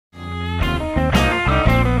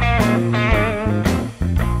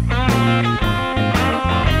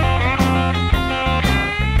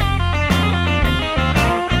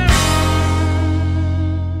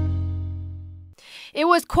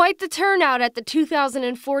was quite the turnout at the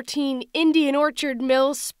 2014 Indian Orchard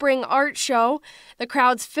Mills Spring Art Show. The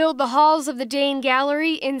crowds filled the halls of the Dane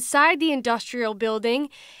Gallery inside the industrial building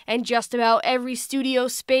and just about every studio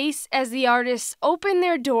space as the artists opened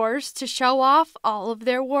their doors to show off all of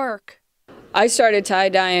their work. I started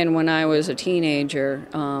tie-dyeing when I was a teenager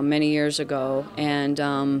many years ago, and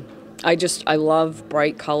I love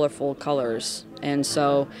bright, colorful colors, and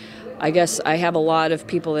so I guess I have a lot of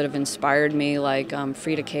people that have inspired me, like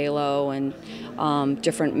Frida Kahlo and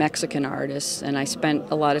different Mexican artists, and I spent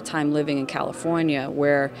a lot of time living in California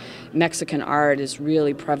where Mexican art is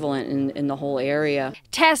really prevalent in the whole area.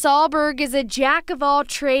 Tess Alberg is a jack of all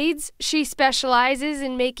trades. She specializes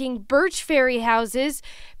in making birch fairy houses,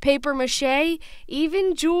 paper mache,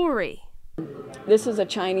 even jewelry. This is a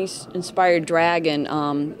Chinese-inspired dragon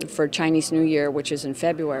for Chinese New Year, which is in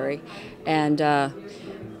February, and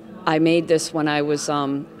I made this when I was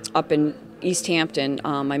up in East Hampton.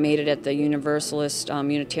 I made it at the Universalist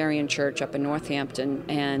Unitarian Church up in Northampton,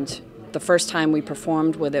 and the first time we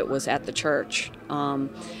performed with it was at the church.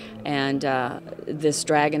 This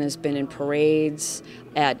dragon has been in parades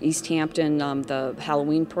at East Hampton, the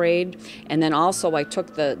Halloween parade, and then also I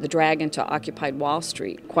took the dragon to Occupied Wall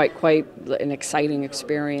Street. Quite an exciting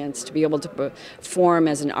experience to be able to perform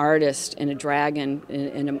as an artist in a dragon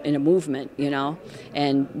in a movement, you know,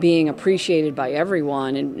 and being appreciated by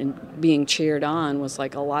everyone and being cheered on was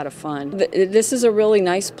like a lot of fun. This is a really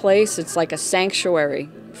nice place. It's like a sanctuary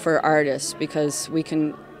for artists because we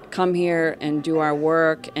can come here and do our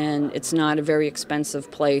work, and it's not a very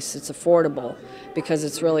expensive place. It's affordable because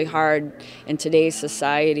it's really hard in today's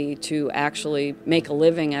society to actually make a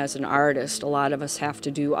living as an artist. A lot of us have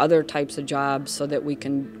to do other types of jobs so that we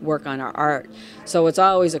can work on our art. So it's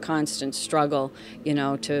always a constant struggle, you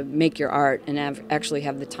know, to make your art and actually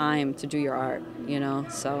have the time to do your art, you know.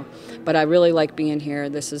 So, but I really like being here.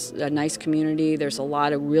 This is a nice community. There's a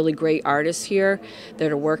lot of really great artists here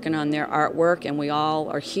that are working on their artwork, and we all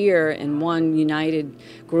are here in one united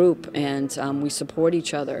group, and we support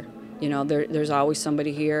each other. You know, there's always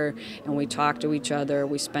somebody here, and we talk to each other,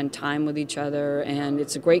 we spend time with each other, and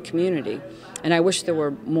it's a great community. And I wish there were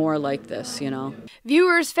more like this, you know.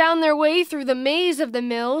 Viewers found their way through the maze of the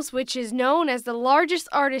mills, which is known as the largest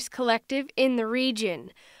artist collective in the region.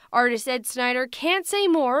 Artist Ed Snyder can't say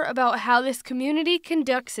more about how this community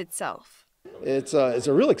conducts itself. It's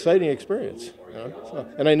a real exciting experience, you know?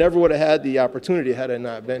 And I never would have had the opportunity had I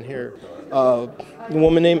not been here. A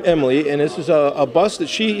woman named Emily, and this is a bus that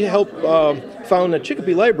she helped found the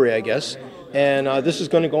Chicopee Library, I guess, and this is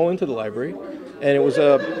going to go into the library. And it was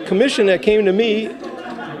a commission that came to me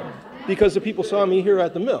because the people saw me here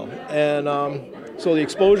at the mill, and so the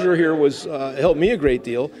exposure here was helped me a great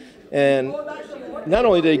deal. And not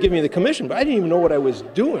only did they give me the commission, but I didn't even know what I was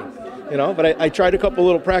doing. You know, but I tried a couple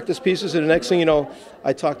little practice pieces, and the next thing you know,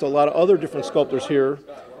 I talked to a lot of other different sculptors here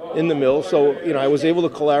in the mill. So, you know, I was able to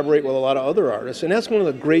collaborate with a lot of other artists. And that's one of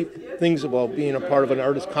the great things about being a part of an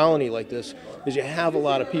artist colony like this, is you have a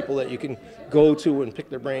lot of people that you can go to and pick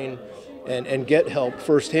their brain and get help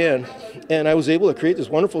firsthand. And I was able to create this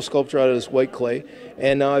wonderful sculpture out of this white clay.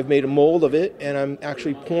 And now I've made a mold of it, and I'm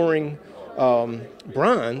actually pouring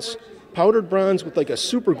bronze, powdered bronze with like a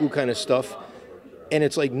super glue kind of stuff. And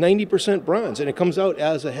it's like 90% bronze, and it comes out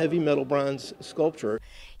as a heavy metal bronze sculpture.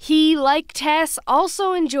 He, like Tess,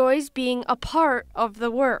 also enjoys being a part of the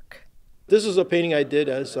work. This is a painting I did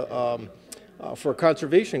as for a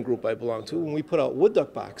conservation group I belong to, and we put out wood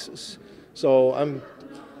duck boxes. So I'm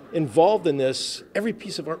involved in this. Every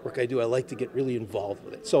piece of artwork I do, I like to get really involved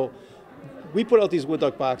with it. So we put out these wood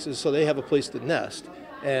duck boxes so they have a place to nest,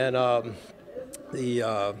 and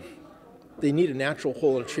they need a natural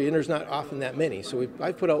hole in a tree, and there's not often that many. So we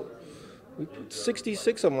put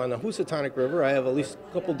 66 of them on the Housatonic River. I have at least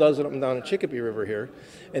a couple dozen of them down the Chicopee River here.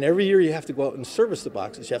 And every year you have to go out and service the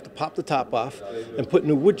boxes. You have to pop the top off and put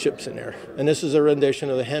new wood chips in there. And this is a rendition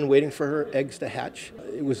of the hen waiting for her eggs to hatch.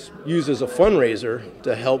 It was used as a fundraiser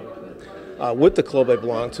to help with the club I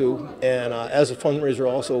belong to, and as a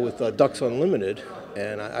fundraiser also with Ducks Unlimited.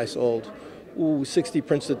 And I sold 60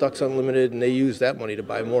 prints of Ducks Unlimited, and they use that money to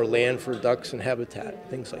buy more land for ducks and habitat,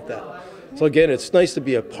 things like that. So again, it's nice to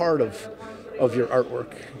be a part of your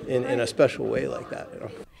artwork in a special way like that, you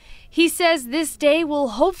know. He says this day will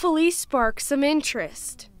hopefully spark some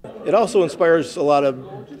interest. It also inspires a lot of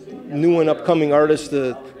new and upcoming artists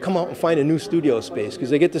to come out and find a new studio space, because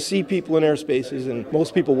they get to see people in their spaces, and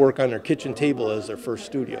most people work on their kitchen table as their first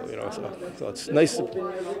studio, you know. So it's nice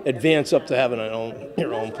to advance up to having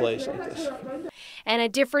your own place like this. and a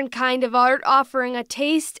different kind of art offering a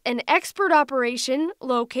taste and expert operation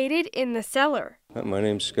located in the cellar. My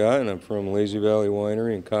name's Scott, and I'm from Lazy Valley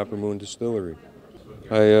Winery and Copper Moon Distillery.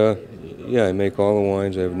 I make all the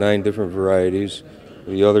wines. I have 9 different varieties.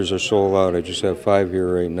 The others are sold out. I just have 5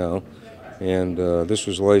 here right now. And this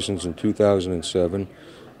was licensed in 2007.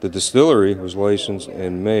 The distillery was licensed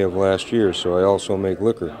in May of last year, so I also make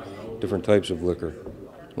liquor, different types of liquor.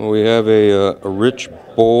 Well, we have a rich,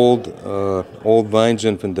 bold, old vine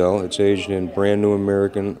Zinfandel. It's aged in brand new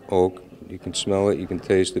American oak. You can smell it, you can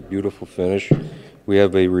taste it, beautiful finish. We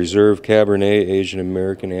have a reserve Cabernet aged in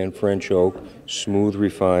American and French oak, smooth,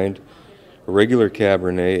 refined. A regular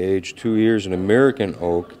Cabernet aged 2 years in American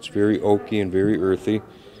oak. It's very oaky and very earthy.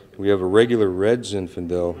 We have a regular red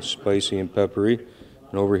Zinfandel, spicy and peppery.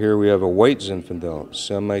 And over here we have a white Zinfandel,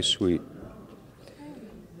 semi-sweet.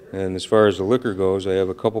 And as far as the liquor goes, I have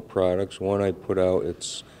a couple products. One I put out,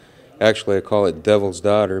 I call it Devil's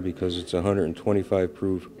Daughter because it's 125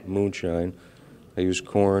 proof moonshine. I use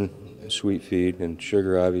corn, sweet feed, and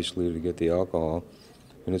sugar obviously to get the alcohol.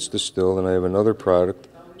 And it's distilled. And I have another product,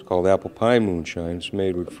 it's called Apple Pie Moonshine. It's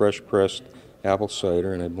made with fresh pressed apple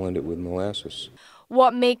cider, and I blend it with molasses.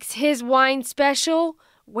 What makes his wine special?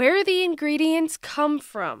 Where the ingredients come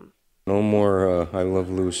from. No more I Love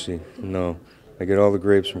Lucy, no. I get all the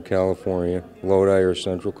grapes from California, Lodi or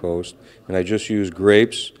Central Coast, and I just use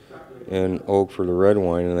grapes and oak for the red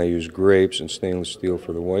wine, and I use grapes and stainless steel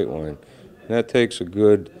for the white wine. And that takes a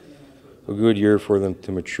good year for them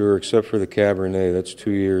to mature, except for the Cabernet. That's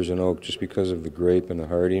 2 years in oak just because of the grape and the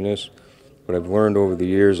hardiness. But I've learned over the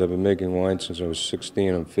years, I've been making wine since I was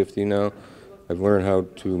 16, I'm 50 now. I've learned how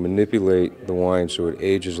to manipulate the wine so it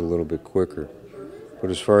ages a little bit quicker. But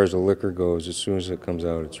as far as the liquor goes, as soon as it comes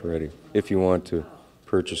out, it's ready, if you want to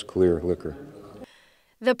purchase clear liquor.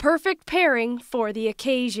 The perfect pairing for the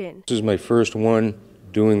occasion. This is my first one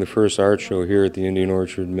doing the first art show here at the Indian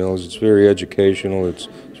Orchard Mills. It's very educational, it's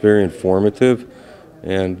very informative,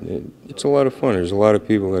 and it's a lot of fun. There's a lot of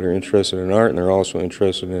people that are interested in art, and they're also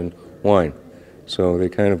interested in wine. So they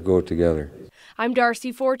kind of go together. I'm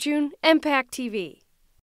Darcy Fortune, M-PACT TV.